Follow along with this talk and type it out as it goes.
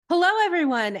Hello,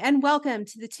 everyone, and welcome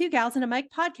to the Two Gals and a Mic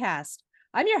podcast.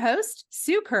 I'm your host,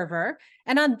 Sue Curver,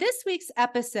 and on this week's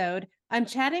episode, I'm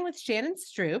chatting with Shannon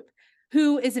Stroup,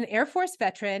 who is an Air Force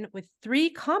veteran with 3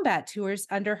 combat tours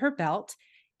under her belt,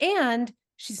 and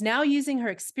she's now using her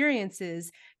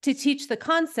experiences to teach the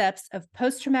concepts of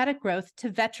post-traumatic growth to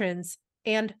veterans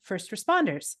and first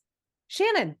responders.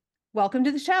 Shannon, welcome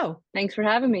to the show. Thanks for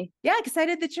having me. Yeah,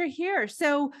 excited that you're here.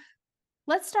 So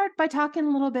let's start by talking a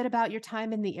little bit about your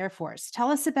time in the Air Force.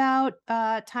 Tell us about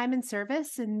time in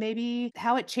service and maybe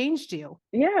how it changed you.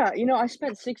 Yeah, I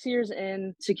spent 6 years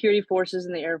in security forces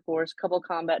in the Air Force, couple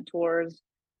combat tours,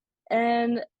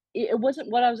 and it wasn't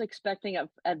what I was expecting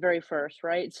at very first,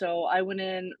 right? So I went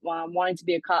in wanting to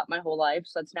be a cop my whole life.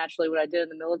 So that's naturally what I did in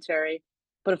the military.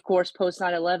 But of course, post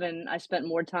 9/11, I spent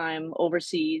more time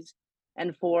overseas.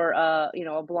 And for a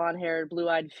blonde-haired,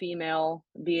 blue-eyed female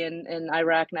being in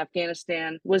Iraq and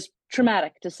Afghanistan was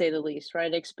traumatic to say the least,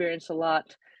 right? I experienced a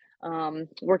lot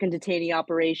working detainee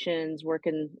operations,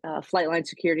 working flight line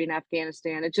security in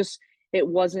Afghanistan. It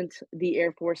wasn't the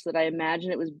Air Force that I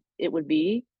imagined it would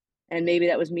be, and maybe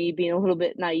that was me being a little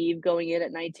bit naive going in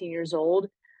at 19 years old.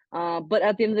 But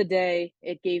at the end of the day,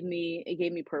 it gave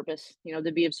me purpose,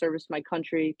 to be of service to my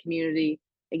country, community.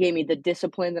 It gave me the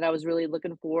discipline that I was really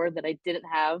looking for that I didn't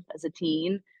have as a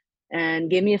teen, and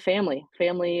gave me a family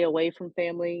away from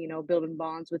family. Building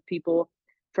bonds with people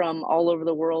from all over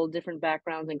the world, different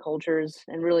backgrounds and cultures,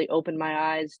 and really opened my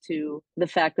eyes to the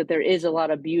fact that there is a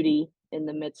lot of beauty in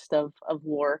the midst of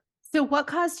war. So, what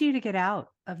caused you to get out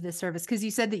of the service? Because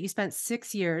you said that you spent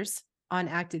 6 years on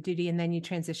active duty and then you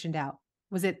transitioned out.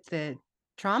 Was it the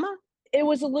trauma? It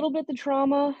was a little bit the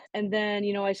trauma, and then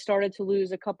I started to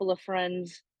lose a couple of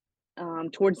friends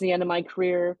towards the end of my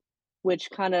career,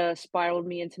 which kind of spiraled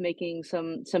me into making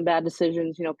some bad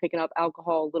decisions. Picking up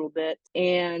alcohol a little bit,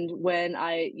 and when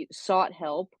I sought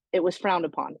help, it was frowned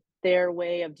upon. Their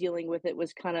way of dealing with it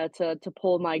was kind of to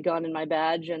pull my gun and my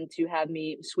badge and to have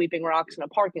me sweeping rocks in a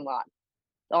parking lot,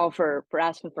 all for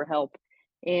asking for help,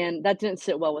 and that didn't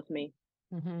sit well with me.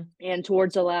 Hmm. And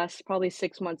towards the last probably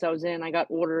 6 months I was in, I got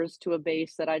orders to a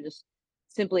base that I just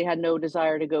simply had no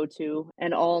desire to go to.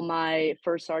 And all my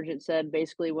first sergeant said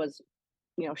basically was,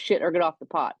 shit or get off the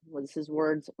pot, was his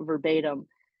words verbatim.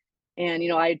 And,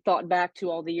 I thought back to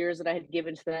all the years that I had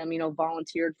given to them,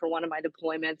 volunteered for one of my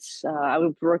deployments. I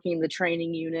was working in the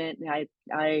training unit. And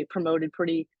I promoted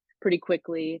pretty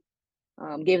quickly.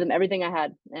 Gave them everything I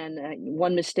had, and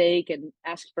one mistake and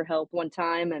asked for help one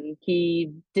time, and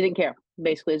he didn't care.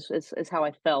 Basically, is how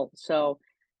I felt. So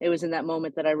it was in that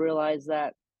moment that I realized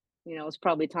that it's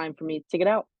probably time for me to get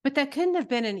out. But that couldn't have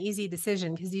been an easy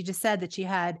decision because you just said that you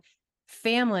had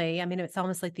family. I mean, it's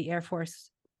almost like the Air Force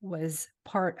was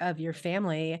part of your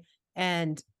family.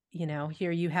 And,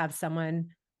 here you have someone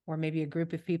or maybe a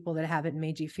group of people that haven't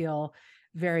made you feel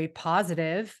very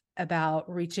positive about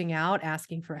reaching out,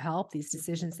 asking for help, these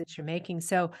decisions that you're making.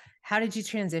 So, how did you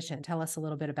transition? Tell us a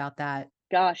little bit about that.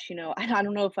 Gosh, I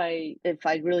don't know if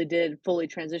I really did fully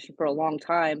transition for a long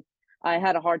time. I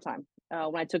had a hard time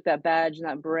when I took that badge and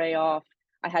that beret off.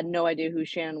 I had no idea who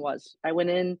Shannon was. I went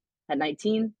in at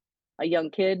 19, a young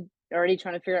kid, already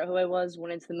trying to figure out who I was.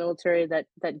 Went into the military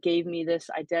that gave me this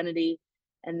identity,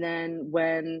 and then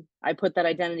when I put that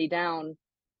identity down,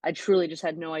 I truly just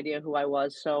had no idea who I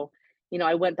was. So,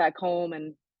 I went back home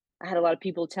and I had a lot of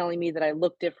people telling me that I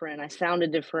looked different, I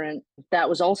sounded different. That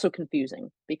was also confusing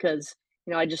because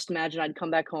I just imagined I'd come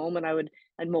back home and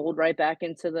I'd mold right back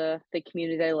into the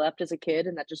community that I left as a kid,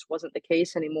 and that just wasn't the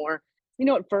case anymore.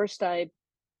 At first I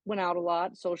went out a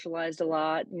lot, socialized a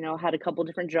lot, had a couple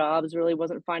different jobs, really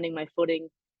wasn't finding my footing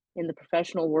in the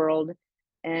professional world.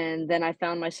 And then I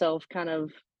found myself kind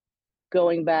of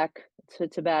going back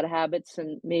to bad habits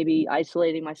and maybe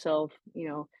isolating myself,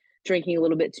 drinking a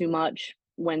little bit too much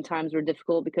when times were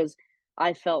difficult because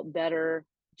I felt better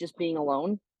just being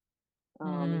alone.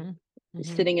 Um, Mm,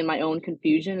 mhm. Sitting in my own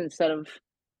confusion instead of,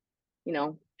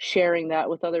 sharing that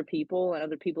with other people and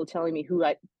other people telling me who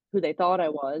they thought I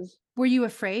was. Were you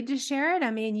afraid to share it? I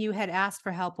mean, you had asked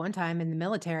for help one time in the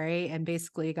military and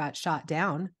basically got shot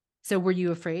down. So were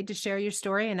you afraid to share your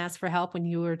story and ask for help when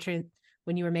you were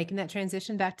making that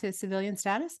transition back to civilian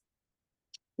status?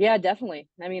 Yeah, definitely.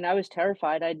 I mean, I was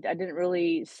terrified. I didn't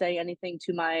really say anything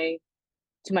to my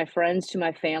friends, to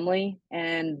my family,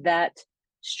 and that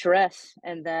stress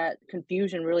and that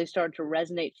confusion really started to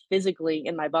resonate physically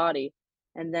in my body.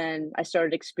 And then I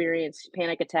started to experience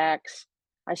panic attacks.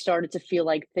 I started to feel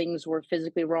like things were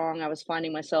physically wrong. I was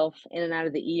finding myself in and out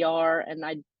of the ER, and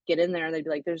I'd get in there and they'd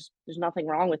be like, there's nothing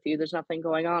wrong with you. There's nothing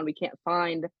going on. We can't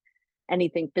find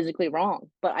anything physically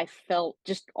wrong, but I felt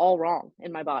just all wrong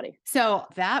in my body. So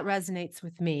that resonates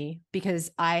with me because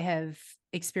I have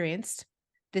experienced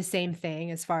the same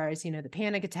thing as far as, the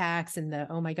panic attacks and the,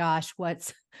 oh my gosh,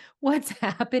 what's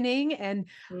happening? And,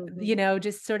 Mhm.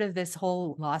 just sort of this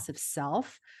whole loss of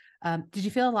self. Did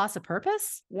you feel a loss of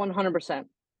purpose? 100%.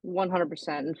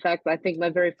 100%. In fact, I think my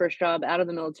very first job out of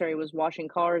the military was washing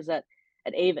cars at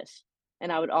Avis.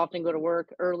 And I would often go to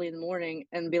work early in the morning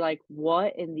and be like,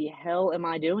 "What in the hell am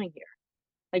I doing here?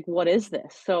 Like, what is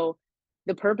this?" So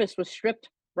the purpose was stripped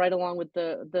right along with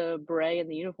the beret and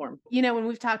the uniform. When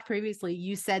we've talked previously,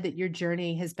 you said that your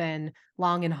journey has been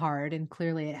long and hard, and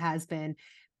clearly it has been,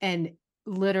 and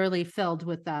literally filled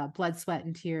with blood, sweat,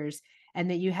 and tears, and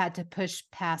that you had to push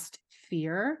past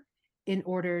fear in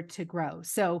order to grow.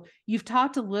 So you've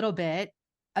talked a little bit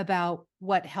about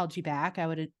what held you back. I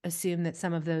would assume that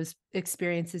some of those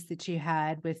experiences that you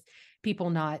had with people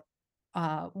not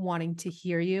wanting to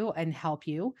hear you and help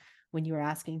you when you were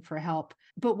asking for help.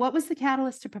 But what was the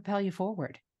catalyst to propel you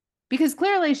forward? Because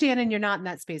clearly, Shannon, you're not in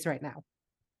that space right now.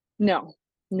 No.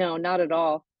 No, not at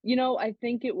all. I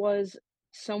think it was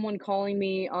someone calling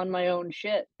me on my own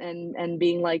shit and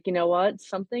being like, "You know what?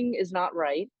 Something is not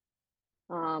right.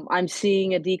 I'm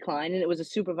seeing a decline," and it was a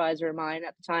supervisor of mine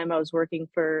at the time. I was working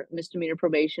for misdemeanor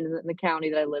probation in the county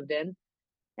that I lived in,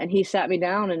 and he sat me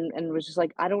down and was just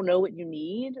like, "I don't know what you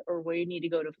need or where you need to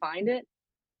go to find it,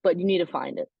 but you need to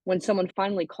find it." When someone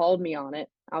finally called me on it,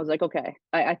 I was like, "Okay."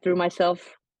 I threw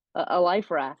myself a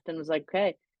life raft and was like,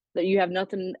 "Okay, that you have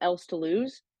nothing else to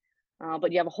lose,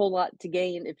 but you have a whole lot to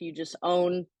gain if you just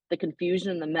own the confusion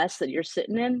and the mess that you're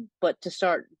sitting in, but to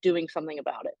start doing something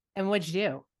about it." And what'd you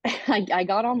do? I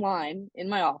got online in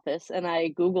my office and I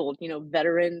Googled,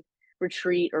 veteran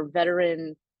retreat or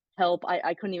veteran help.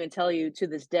 I couldn't even tell you to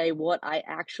this day what I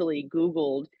actually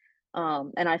Googled.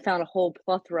 And I found a whole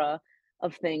plethora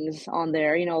of things on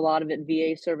there. A lot of it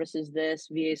VA services this,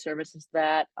 VA services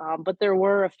that. But there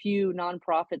were a few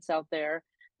nonprofits out there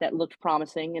that looked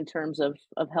promising in terms of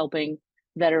helping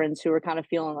veterans who were kind of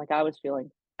feeling like I was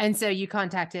feeling. And so you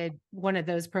contacted one of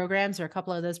those programs or a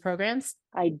couple of those programs?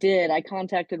 I did. I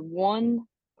contacted one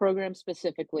program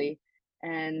specifically,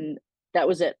 and that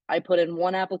was it. I put in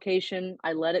one application,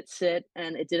 I let it sit,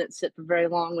 and it didn't sit for very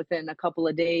long. Within a couple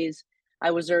of days,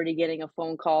 I was already getting a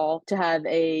phone call to have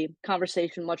a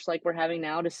conversation, much like we're having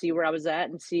now, to see where I was at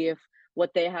and see if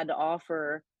what they had to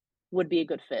offer would be a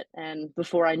good fit. And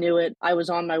before I knew it, I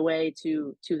was on my way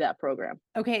to that program.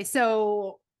 Okay,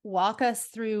 so walk us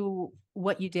through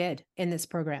what you did in this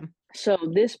program. So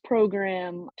this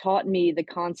program taught me the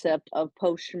concept of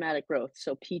post-traumatic growth,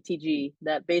 so PTG,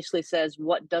 that basically says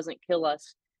what doesn't kill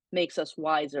us makes us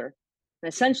wiser. And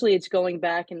essentially, it's going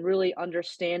back and really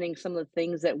understanding some of the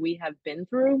things that we have been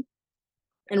through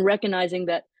and recognizing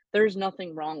that there's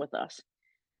nothing wrong with us.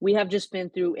 We have just been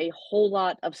through a whole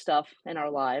lot of stuff in our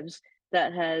lives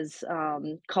that has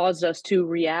caused us to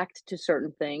react to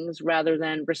certain things rather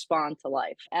than respond to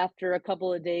life. After a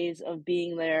couple of days of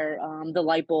being there, the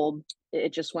light bulb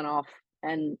it just went off,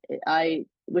 and I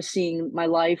was seeing my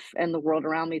life and the world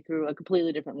around me through a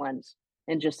completely different lens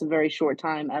in just a very short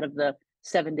time out of the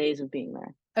 7 days of being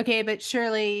there. Okay, but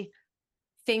surely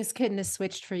things couldn't have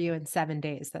switched for you in 7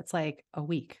 days. That's like a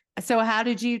week. So how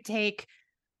did you take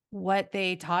what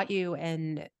they taught you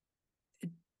and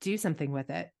do something with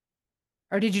it?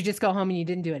 Or did you just go home and you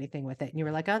didn't do anything with it? And you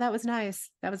were like, "Oh, that was nice.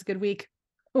 That was a good week."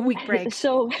 A week break.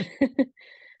 So,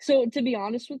 so to be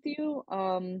honest with you,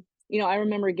 I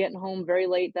remember getting home very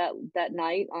late that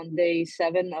night on day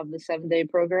 7 of the 7-day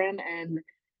program and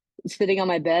sitting on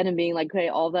my bed and being like, "Okay,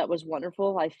 all that was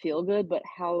wonderful. I feel good, but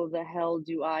how the hell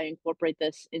do I incorporate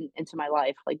this into my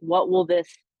life? Like, what will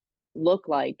this look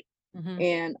like?" Mhm.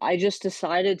 And I just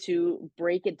decided to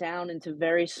break it down into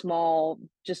very small,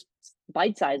 just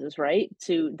bite sizes, right?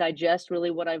 To digest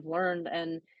really what I've learned.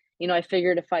 And, I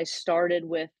figured if I started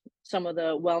with some of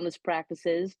the wellness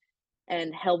practices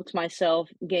and helped myself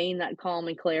gain that calm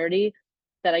and clarity,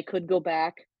 that I could go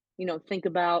back, think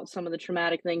about some of the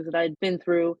traumatic things that I'd been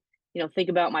through, think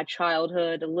about my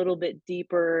childhood a little bit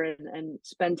deeper and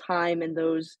spend time in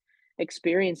those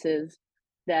experiences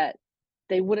that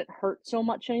they wouldn't hurt so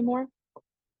much anymore.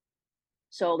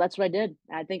 So that's what I did.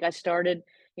 I think I started,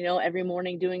 every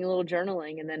morning doing a little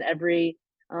journaling and then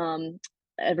um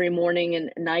every morning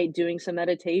and night doing some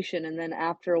meditation. And then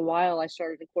after a while I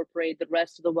started to incorporate the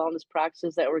rest of the wellness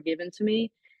practices that were given to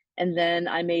me. And then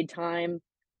I made time,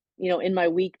 in my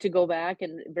week to go back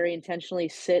and very intentionally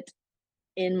sit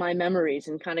in my memories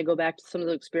and kind of go back to some of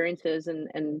those experiences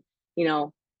and you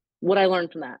know what I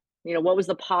learned from that. What was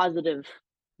the positive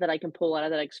that I can pull out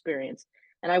of that experience?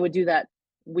 And I would do that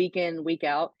week in, week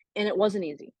out, and it wasn't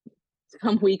easy.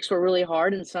 Some weeks were really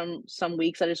hard, and some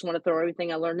weeks I just want to throw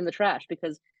everything I learned in the trash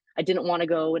because I didn't want to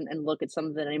go and look at some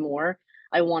of it anymore.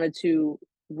 I wanted to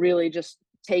really just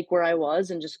take where I was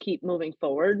and just keep moving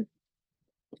forward.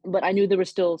 But I knew there was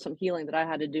still some healing that I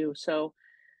had to do. So,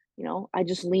 I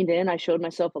just leaned in. I showed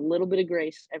myself a little bit of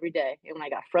grace every day. And when I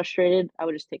got frustrated, I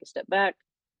would just take a step back,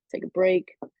 take a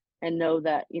break, and know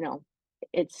that,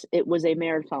 it was a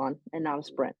marathon and not a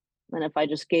sprint. And if I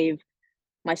just gave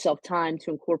myself time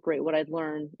to incorporate what I'd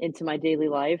learned into my daily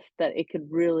life, that it could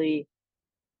really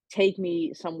take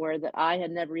me somewhere that I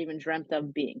had never even dreamt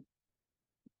of being.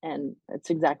 And that's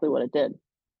exactly what it did.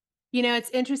 It's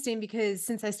interesting because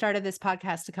since I started this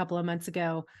podcast a couple of months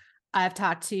ago, I've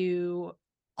talked to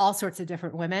all sorts of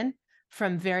different women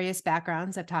from various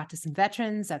backgrounds. I've talked to some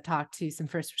veterans, I've talked to some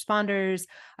first responders,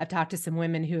 I've talked to some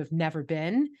women who have never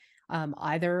been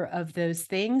either of those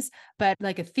things. But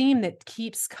like a theme that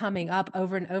keeps coming up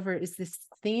over and over is this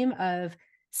theme of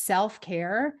self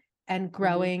care and Mhm.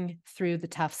 growing through the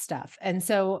tough stuff. And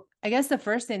so I guess the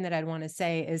first thing that I'd want to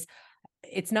say is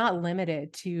it's not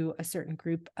limited to a certain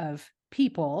group of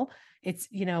people.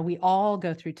 We all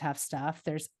go through tough stuff.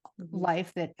 There's Mhm.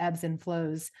 life that ebbs and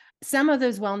flows. Some of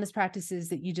those wellness practices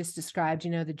that you just described,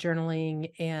 the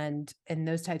journaling and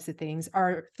those types of things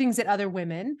are things that other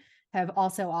women have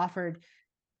also offered.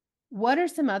 What are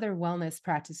some other wellness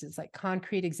practices, like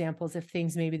concrete examples of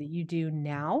things maybe that you do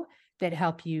now that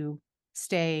help you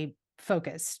stay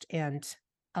focused and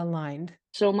aligned?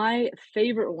 So my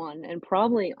favorite one, and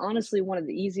probably honestly one of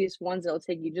the easiest ones that'll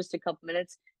take you just a couple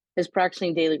minutes, is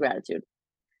practicing daily gratitude.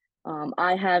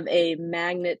 I have a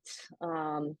magnet,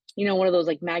 one of those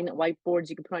like magnet whiteboards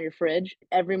you can put on your fridge.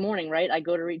 Every morning, right? I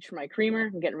go to reach for my creamer.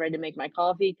 I'm getting ready to make my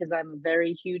coffee because I'm a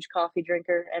very huge coffee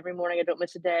drinker. Every morning, I don't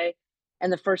miss a day.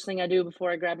 And the first thing I do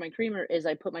before I grab my creamer is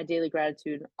I put my daily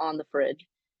gratitude on the fridge.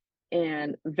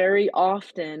 And very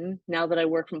often, now that I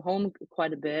work from home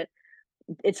quite a bit,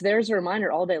 it's there as a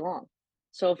reminder all day long.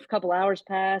 So if a couple hours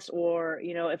pass or,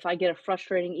 if I get a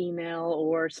frustrating email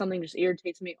or something just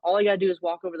irritates me, all I gotta do is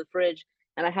walk over the fridge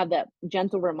and I have that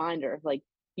gentle reminder, like,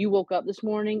 you woke up this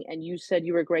morning and you said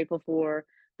you were grateful for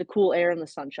the cool air and the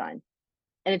sunshine.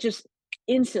 And it just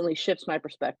instantly shifts my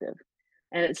perspective.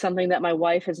 And it's something that my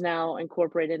wife has now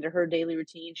incorporated into her daily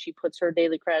routine. She puts her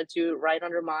daily gratitude right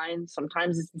under mine.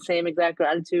 Sometimes it's the same exact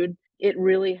gratitude. It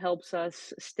really helps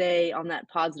us stay on that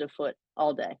positive foot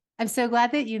all day. I'm so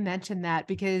glad that you mentioned that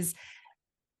because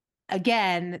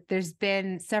again, there's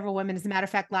been several women. As a matter of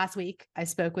fact, last week I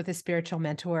spoke with a spiritual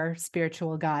mentor,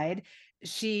 spiritual guide.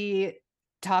 She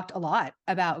talked a lot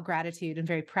about gratitude and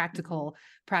very Mhm. practical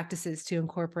practices to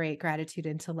incorporate gratitude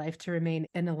into life to remain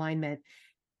in alignment.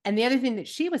 And the other thing that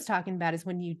she was talking about is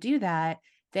when you do that,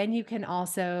 then you can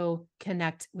also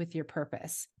connect with your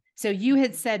purpose. So you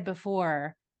had Mhm. said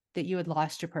before that you had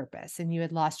lost your purpose and you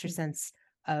had lost your Mhm. sense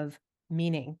of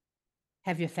meaning.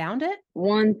 Have you found it?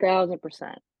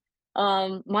 1000%.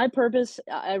 My purpose,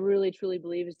 I really truly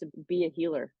believe, is to be a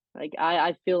healer. Like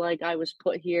I feel like I was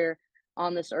put here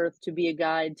on this earth to be a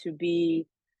guide, to be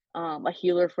a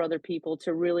healer for other people,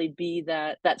 to really be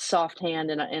that soft hand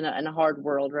in a hard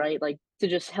world, right? Like to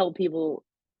just help people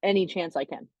any chance I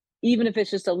can. Even if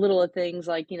it's just a little of things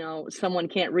like, someone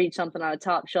can't reach something on a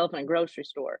top shelf in a grocery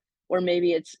store, or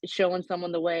maybe it's showing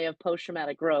someone the way of post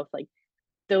traumatic growth. Like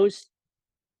those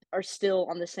are still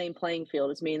on the same playing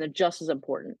field as me and they're just as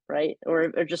important, right? Or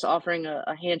just offering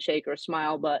a handshake or a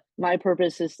smile. But my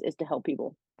purpose is to help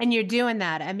people. And you're doing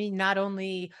that. I mean, not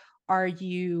only are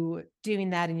you doing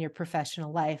that in your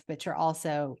professional life, but you're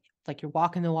also like you're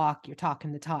walking the walk, you're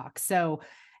talking the talk. So,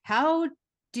 how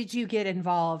did you get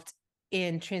involved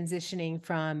in transitioning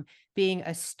from being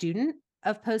a student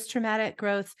of post traumatic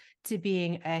growth to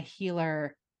being a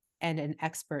healer and an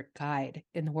expert guide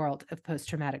in the world of post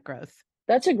traumatic growth?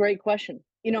 That's a great question.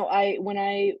 I when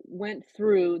I went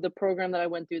through the program that I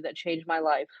went through that changed my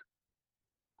life,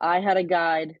 I had a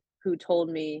guide who told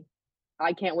me,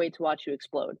 I can't wait to watch you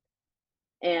explode.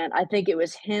 And I think it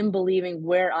was him believing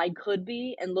where I could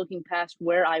be and looking past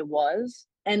where I was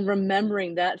and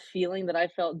remembering that feeling that I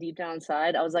felt deep down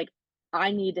inside. I was like,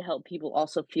 I need to help people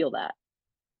also feel that.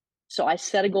 So I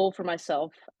set a goal for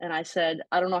myself and I said,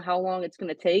 I don't know how long it's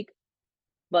going to take,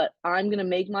 but I'm going to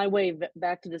make my way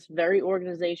back to this very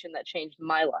organization that changed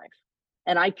my life.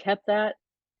 And I kept that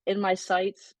in my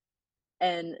sights.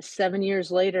 And 7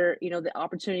 years later, the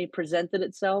opportunity presented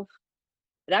itself.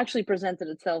 It actually presented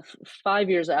itself 5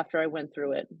 years after I went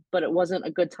through it, but it wasn't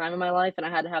a good time in my life. And I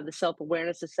had to have the self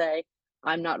awareness to say,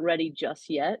 I'm not ready just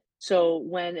yet. So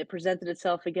when it presented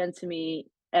itself again to me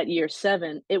at year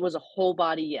 7, it was a whole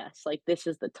body yes. Like, this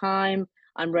is the time.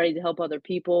 I'm ready to help other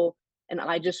people. And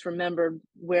I just remembered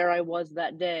where I was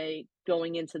that day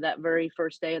going into that very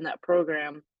first day in that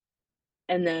program,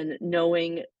 and then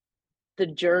knowing the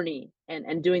journey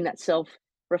and doing that self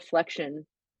reflection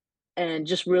and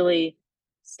just really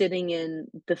sitting in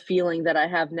the feeling that I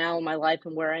have now in my life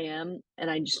and where I am.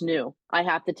 And I just knew I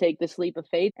have to take this leap of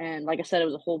faith. And like I said, it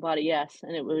was a whole body yes.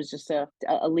 And it was just a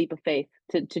leap of faith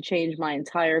to change my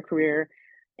entire career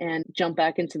and jump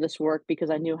back into this work because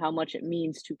I knew how much it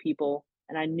means to people.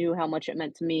 And I knew how much it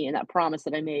meant to me and that promise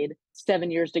that I made 7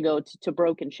 years ago to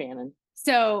broken Shannon.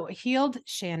 So, healed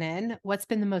Shannon, what's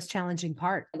been the most challenging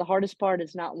part? The hardest part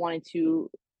is not wanting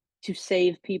to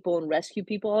save people and rescue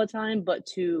people all the time, but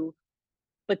to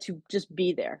just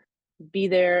be there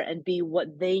and be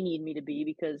what they need me to be,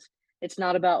 because it's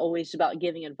not about always about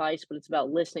giving advice, but it's about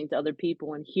listening to other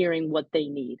people and hearing what they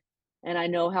need. And I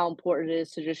know how important it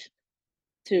is to just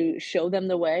to show them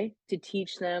the way, to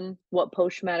teach them what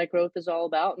post traumatic growth is all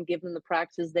about, and give them the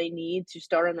practices they need to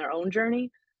start on their own journey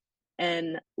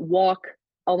and walk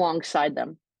alongside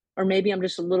them. Or maybe I'm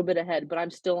just a little bit ahead, but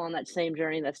I'm still on that same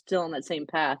journey, that's still on that same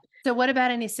path. So, what about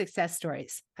any success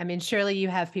stories? I mean, surely you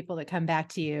have people that come back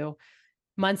to you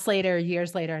months later,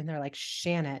 years later, and they're like,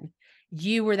 Shannon,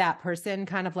 you were that person,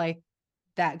 kind of like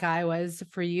that guy was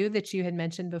for you that you had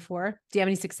mentioned before. Do you have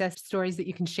any success stories that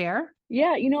you can share?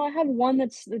 Yeah, I have one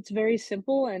that's very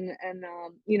simple, and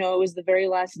it was the very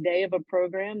last day of a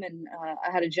program, and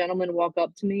I had a gentleman walk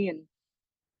up to me, and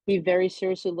he very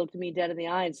seriously looked me dead in the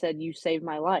eye and said, "You saved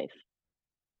my life."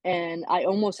 And I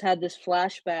almost had this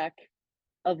flashback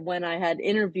of when I had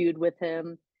interviewed with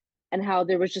him and how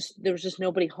there was just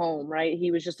nobody home, right? He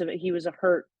was a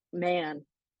hurt man.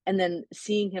 And then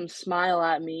seeing him smile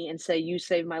at me and say, "You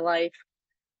saved my life,"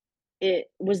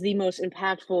 it was the most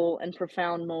impactful and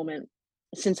profound moment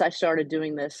since I started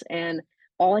doing this. And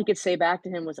all I could say back to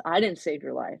him was, "I didn't save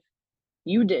your life.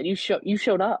 You did. You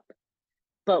showed up."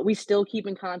 But we still keep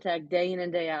in contact day in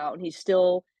and day out, and he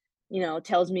still,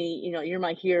 tells me, "You're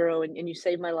my hero and you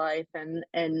saved my life." And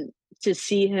to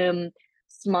see him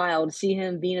smile, to see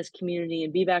him be in his community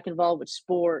and be back involved with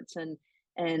sports and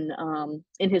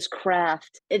in his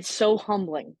craft, it's so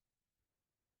humbling.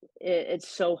 It's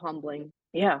so humbling.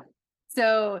 Yeah.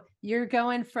 So you're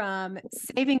going from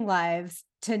saving lives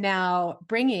to now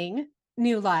bringing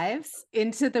new lives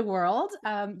into the world.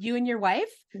 You and your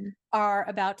wife Mm. are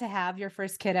about to have your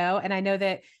first kiddo. And I know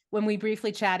that when we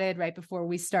briefly chatted right before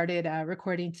we started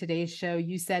recording today's show,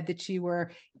 you said that you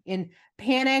were in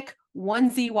panic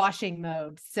onesie washing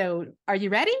mode. So are you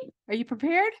ready? Are you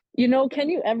prepared? Can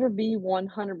you ever be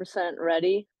 100%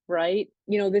 ready, right?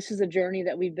 This is a journey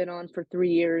that we've been on for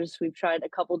 3 years. We've tried a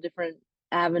couple different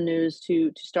avenues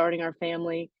to starting our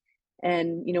family,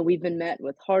 and, we've been met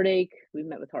with heartache, we've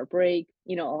met with heartbreak,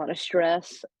 a lot of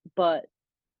stress, but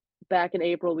back in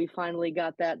April, we finally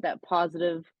got that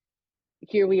positive,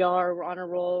 "Here we are, we're on a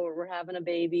roll, we're having a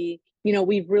baby."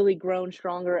 We've really grown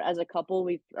stronger as a couple.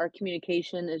 Our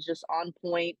communication is just on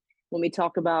point when we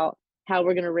talk about how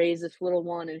we're gonna raise this little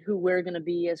one and who we're gonna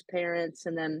be as parents,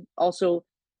 and then also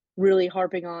really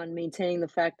harping on maintaining the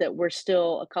fact that we're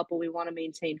still a couple. We wanna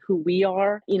maintain who we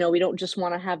are. We don't just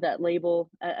wanna have that label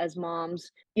as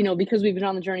moms, because we've been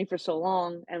on the journey for so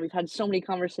long and we've had so many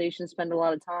conversations, spend a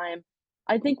lot of time.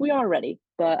 I think we are ready,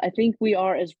 but I think we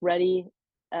are as ready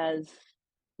as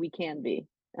we can be,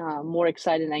 more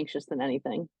excited and anxious than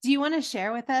anything. Do you want to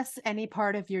share with us any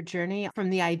part of your journey from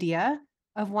the idea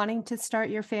of wanting to start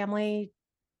your family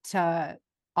to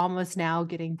almost now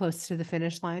getting close to the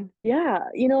finish line? Yeah,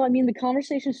 I mean, the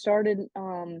conversation started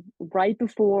right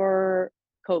before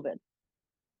COVID.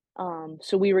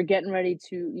 So we were getting ready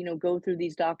to, go through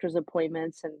these doctor's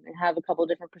appointments and have a couple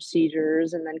different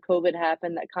procedures, and then COVID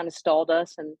happened. That kind of stalled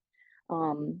us, and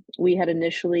we had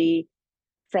initially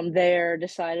from there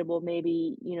decided, well,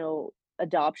 maybe,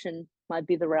 adoption might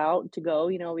be the route to go.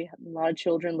 We have a lot of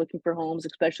children looking for homes,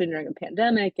 especially during a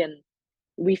pandemic, and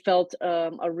we felt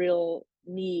a real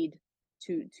need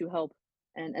to help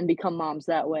and become moms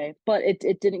that way. But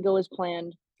it didn't go as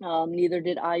planned. Neither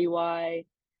did IUI.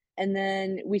 And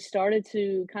then we started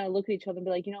to kind of look at each other and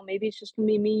be like, maybe it's just gonna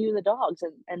be me, you, and the dogs,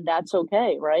 and that's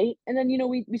okay, right? And then,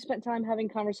 we spent time having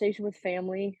conversation with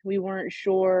family. We weren't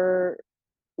sure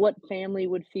what family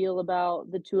would feel about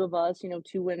the two of us,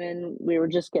 two women. We were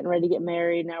just getting ready to get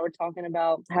married. Now we're talking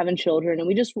about having children, and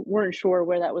we just weren't sure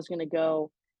where that was going to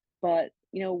go. But,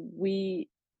 we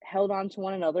held on to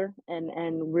one another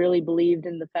and really believed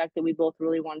in the fact that we both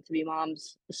really wanted to be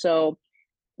moms. So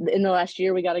in the last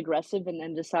year, we got aggressive and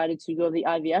then decided to go the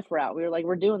IVF route. We were like,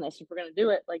 we're doing this. If we're going to do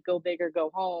it, like, go big or go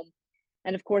home.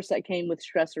 And of course, that came with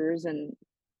stressors, and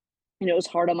It was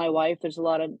hard on my wife. There's a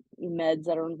lot of meds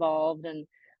that are involved, and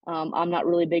I'm not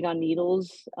really big on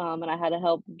needles, and I had to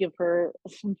help give her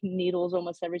some needles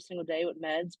almost every single day with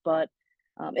meds, but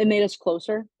it made us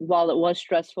closer. While it was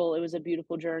stressful, it was a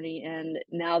beautiful journey, and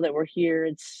now that we're here,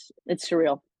 it's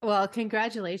surreal. Well,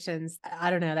 congratulations. I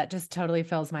don't know, that just totally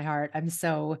fills my heart. I'm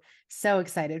so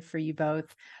excited for you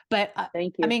both. But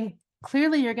Thank I you. mean,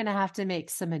 clearly you're going to have to make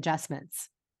some adjustments,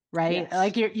 right? Yes.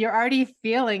 Like you're already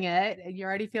feeling it, and you're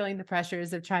already feeling the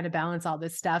pressures of trying to balance all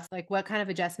this stuff. Like what kind of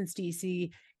adjustments do you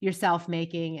see yourself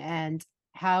making, and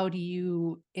how do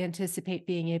you anticipate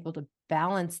being able to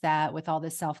balance that with all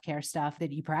this self-care stuff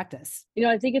that you practice?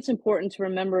 I think it's important to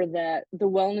remember that the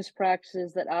wellness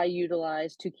practices that I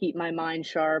utilize to keep my mind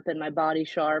sharp and my body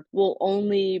sharp will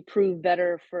only prove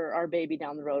better for our baby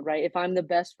down the road, right? If I'm the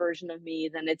best version of me,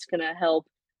 then it's going to help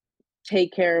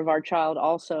take care of our child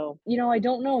also. I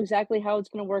don't know exactly how it's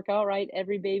going to work out, right?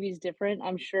 Every baby's different.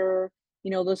 I'm sure,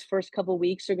 those first couple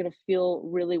weeks are going to feel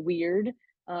really weird.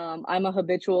 I'm a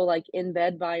habitual like in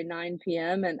bed by 9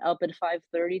 p.m. and up at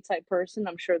 5:30 type person.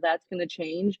 I'm sure that's going to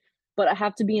change, but I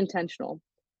have to be intentional.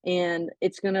 And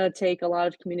it's going to take a lot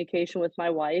of communication with my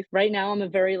wife. Right now I'm a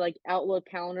very like Outlook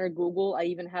calendar, Google. I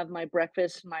even have my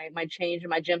breakfast, my change and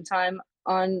my gym time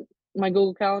on my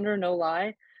Google Calendar, no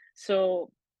lie.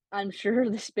 So I'm sure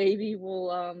this baby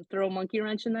will, throw a monkey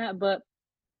wrench in that, but,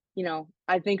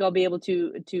 I think I'll be able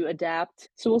to adapt.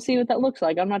 So we'll see what that looks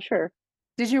like. I'm not sure.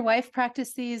 Does your wife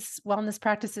practice these wellness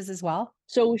practices as well?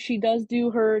 So she does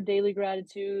do her daily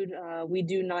gratitude. We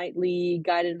do nightly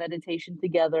guided meditation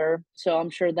together. So I'm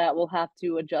sure that will have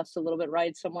to adjust a little bit,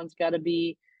 right? Someone's got to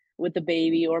be with the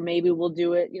baby, or maybe we'll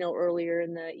do it, earlier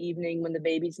in the evening when the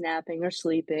baby's napping or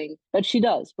sleeping. But she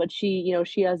does. But she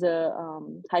has a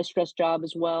high stress job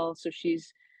as well. So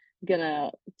she's gonna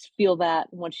feel that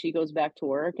once she goes back to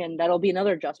work, and that'll be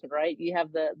another adjustment, right? You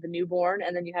have the newborn,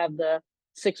 and then you have the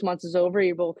 6 months is over,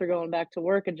 you both are going back to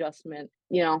work adjustment.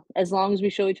 As long as we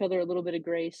show each other a little bit of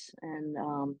grace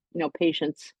and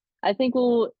patience, I think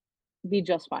we'll be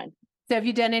just fine. So have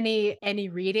you done any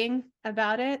reading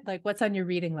about it? Like what's on your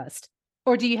reading list?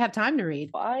 Or do you have time to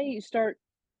read? I start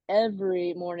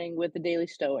every morning with the Daily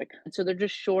Stoic. So they're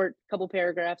just short, couple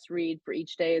paragraphs read for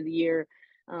each day of the year,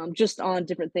 just on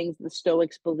different things the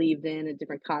Stoics believed in and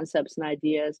different concepts and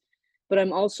ideas. But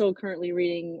I'm also currently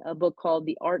reading a book called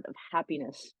The Art of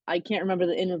Happiness. I can't remember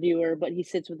the interviewer, but he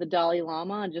sits with the Dalai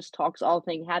Lama and just talks all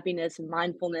thing happiness and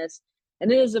mindfulness.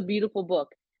 And it is a beautiful book.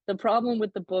 The problem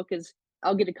with the book is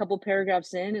I'll get a couple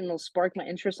paragraphs in and it'll spark my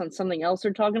interest on something else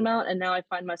they're talking about. And now I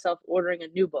find myself ordering a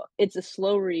new book. It's a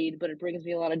slow read, but it brings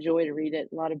me a lot of joy to read it.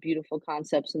 A lot of beautiful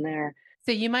concepts in there.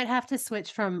 So you might have to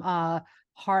switch from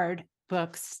hard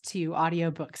books to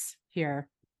audiobooks here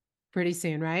pretty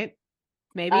soon, right?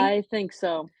 Maybe. I think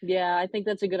so. Yeah, I think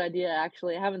that's a good idea,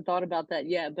 actually. I haven't thought about that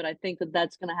yet, but I think that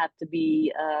that's going to have to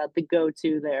be the go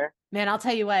to there. Man, I'll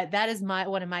tell you what, that is my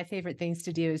one of my favorite things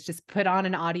to do is just put on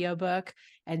an audiobook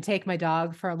and take my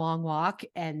dog for a long walk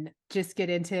and just get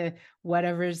into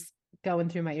whatever's going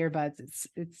through my earbuds.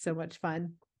 It's so much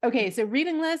fun. Okay, so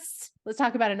reading lists. Let's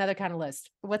talk about another kind of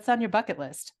list. What's on your bucket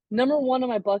list? Number one on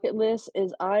my bucket list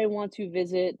is I want to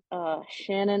visit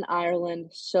Shannon,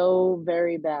 Ireland so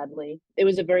very badly. It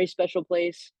was a very special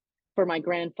place for my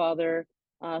grandfather,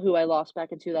 who I lost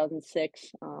back in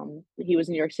 2006. He was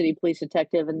a New York City police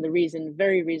detective, and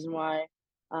very reason why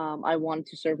I wanted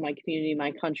to serve my community,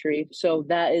 my country. So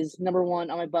that is number one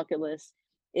on my bucket list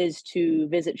is to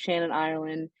visit Shannon,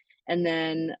 Ireland. And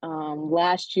then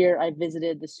last year I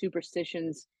visited the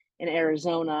superstitions in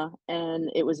Arizona, and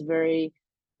it was very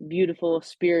beautiful,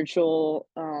 spiritual,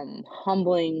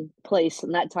 humbling place.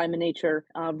 And that time in nature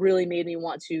really made me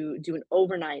want to do an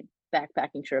overnight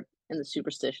backpacking trip in the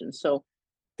superstitions. So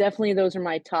definitely those are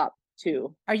my top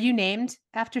two. Are you named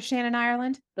after Shannon,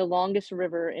 Ireland? The longest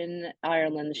river in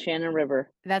Ireland, the Shannon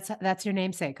River. That's your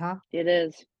namesake, huh? It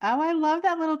is. Oh, I love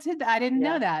that little tidbit. I didn't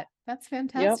know Yeah. that. That's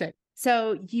Yep. fantastic.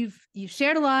 So you've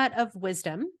shared a lot of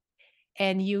wisdom,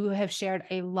 and you have shared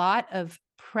a lot of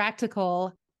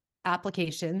practical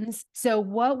applications. So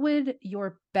what would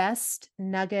your best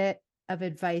nugget of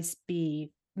advice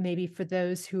be maybe for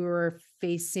those who are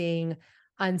facing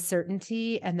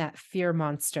uncertainty and that fear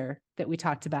monster that we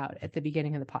talked about at the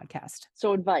beginning of the podcast?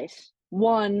 So advice.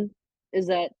 One is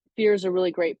that fear is a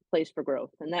really great place for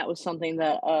growth. And that was something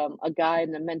that a guide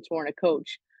and a mentor and a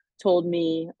coach told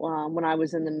me when I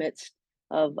was in the midst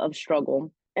of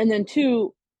struggle. And then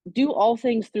two, do all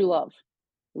things through love.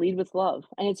 Lead with love.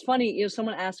 And it's funny,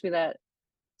 someone asked me that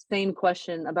same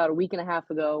question about a week and a half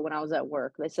ago when I was at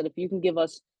work. They said, if you can give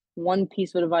us one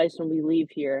piece of advice when we leave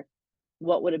here,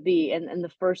 what would it be? And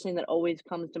the first thing that always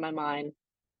comes to my mind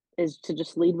is to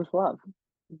just lead with love.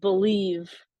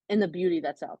 Believe in the beauty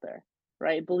that's out there,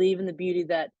 right? Believe in the beauty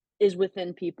that is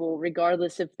within people,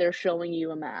 regardless if they're showing you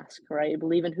a mask, right?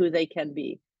 Believe in who they can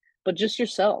be. But just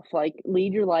yourself, like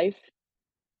lead your life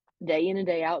day in and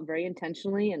day out very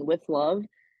intentionally and with love,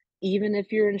 even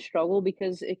if you're in a struggle,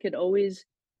 because it could always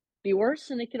be worse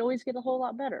and it could always get a whole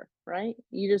lot better, right?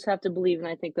 You just have to believe. And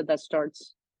I think that that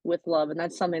starts with love. And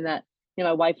that's something that,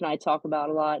 my wife and I talk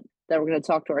about a lot that we're going to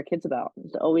talk to our kids about,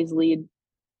 is to always lead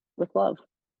with love.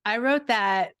 I wrote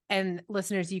that, and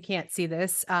listeners, you can't see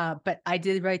this, but I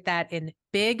did write that in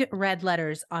big red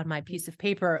letters on my piece of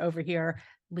paper over here.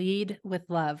 Lead with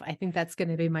love. I think that's going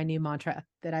to be my new mantra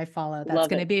that I follow. That's Love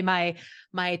going to it. be my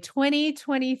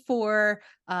 2024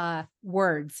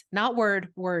 words, not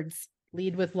words.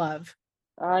 Lead with love.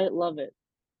 I love it.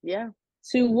 Yeah.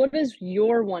 So, what is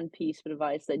your one piece of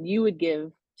advice that you would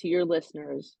give to your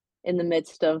listeners in the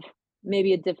midst of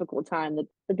maybe a difficult time that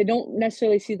they don't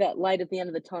necessarily see that light at the end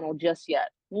of the tunnel just yet?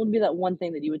 What would be that one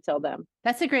thing that you would tell them?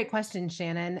 That's a great question,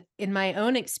 Shannon. In my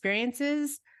own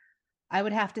experiences, I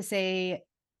would have to say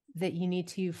that you need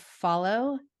to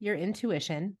follow your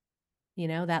intuition,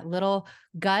 that little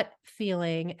gut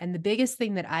feeling. And the biggest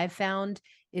thing that I've found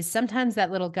is sometimes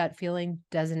that little gut feeling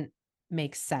doesn't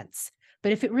make sense.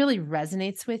 But if it really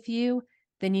resonates with you,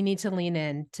 then you need to lean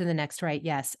in to the next right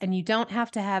yes. And you don't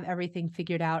have to have everything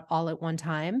figured out all at one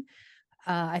time.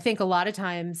 I think a lot of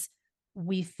times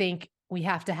we think we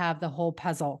have to have the whole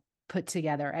puzzle put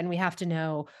together and we have to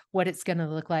know what it's going to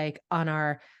look like on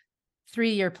our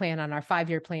 3-year plan, on our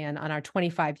 5-year plan, on our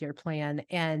 25-year plan.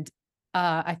 And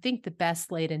I think the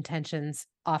best laid intentions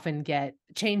often get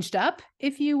changed up,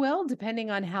 if you will,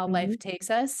 depending on how Hmm. life takes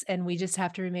us. And we just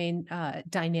have to remain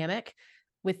dynamic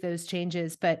with those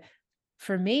changes. But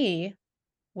for me,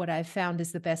 what I've found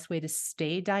is the best way to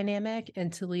stay dynamic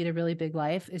and to lead a really big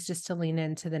life is just to lean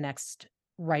into the next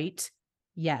right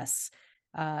yes,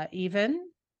 even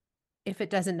if it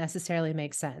doesn't necessarily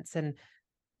make sense. And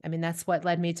I mean, that's what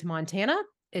led me to Montana.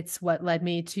 It's what led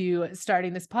me to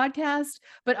starting this podcast.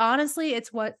 But honestly,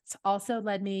 it's what's also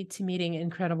led me to meeting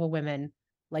incredible women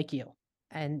like you.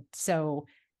 And so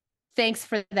thanks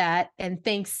for that. And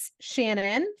thanks,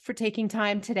 Shannon, for taking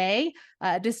time today,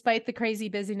 despite the crazy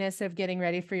busyness of getting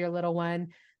ready for your little one,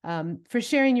 for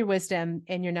sharing your wisdom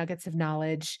and your nuggets of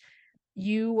knowledge.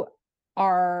 You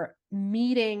are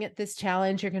meeting this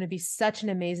challenge. You're going to be such an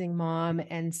amazing mom.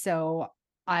 And so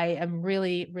I am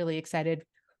really, really excited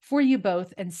for you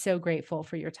both and so grateful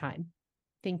for your time.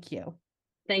 Thank you.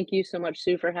 Thank you so much,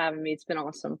 Sue, for having me. It's been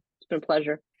awesome. It's been a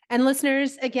pleasure. And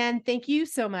listeners, again, thank you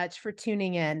so much for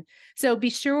tuning in. So be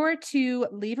sure to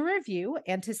leave a review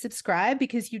and to subscribe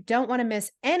because you don't want to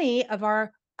miss any of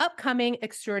our upcoming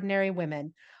extraordinary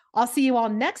women. I'll see you all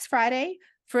next Friday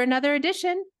for another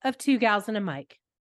edition of Two Gals and a Mic.